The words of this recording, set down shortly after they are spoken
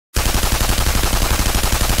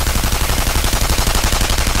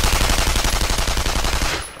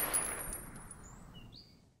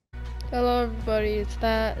Hello everybody, it's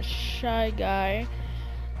that shy guy,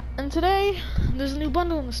 and today there's a new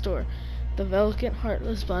bundle in the store, the Velikan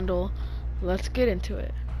Heartless bundle. Let's get into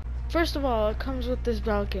it. First of all, it comes with this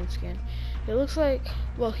Velikan skin. It looks like,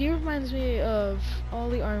 well, he reminds me of all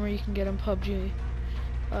the armor you can get in PUBG,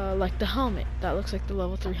 like the helmet. That looks like the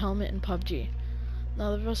level 3 helmet in PUBG.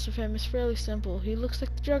 Now the rest of him is fairly simple. He looks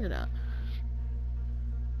like the Juggernaut.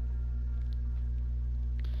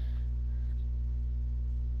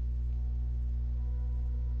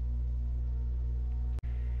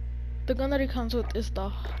 The gun that he comes with is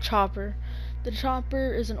the chopper. The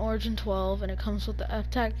chopper is an Origin 12 and it comes with the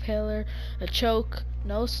F-Tac paler, a choke,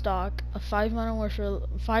 no stock, a 5 Modern Warfare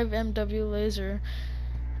 5 MW laser,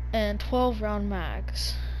 and 12 round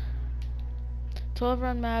mags. 12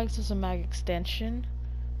 round mags is a mag extension,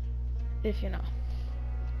 if you know.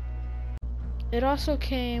 It also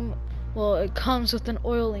it comes with an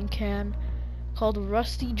oiling can called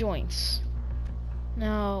Rusty Joints.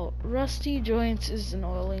 Now, Rusty Joints is an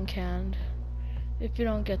oiling can. If you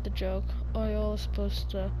don't get the joke, oil is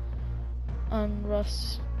supposed to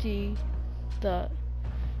unrusty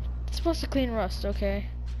it's supposed to clean rust, okay?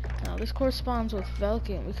 Now, this corresponds with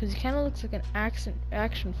Velikan because he kind of looks like an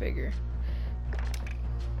action figure.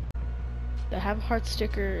 They have a heart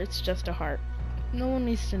sticker, it's just a heart. No one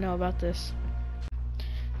needs to know about this.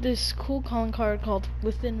 This cool calling card called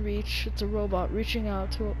Within Reach, it's a robot reaching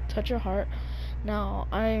out to touch a heart. Now,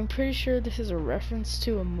 I'm pretty sure this is a reference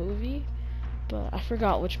to a movie, but I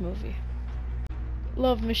forgot which movie.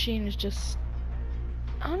 Love Machine is just,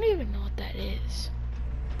 I don't even know what that is.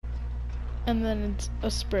 And then it's a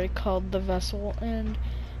spray called The Vessel, and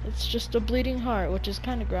it's just a bleeding heart, which is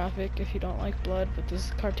kind of graphic if you don't like blood, but this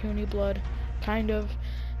is cartoony blood, kind of,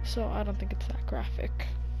 so I don't think it's that graphic.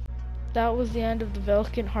 That was the end of the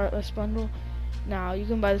Velikan Heartless bundle. Now, you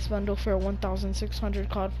can buy this bundle for 1,600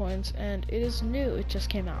 COD points, and it is new, it just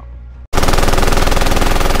came out.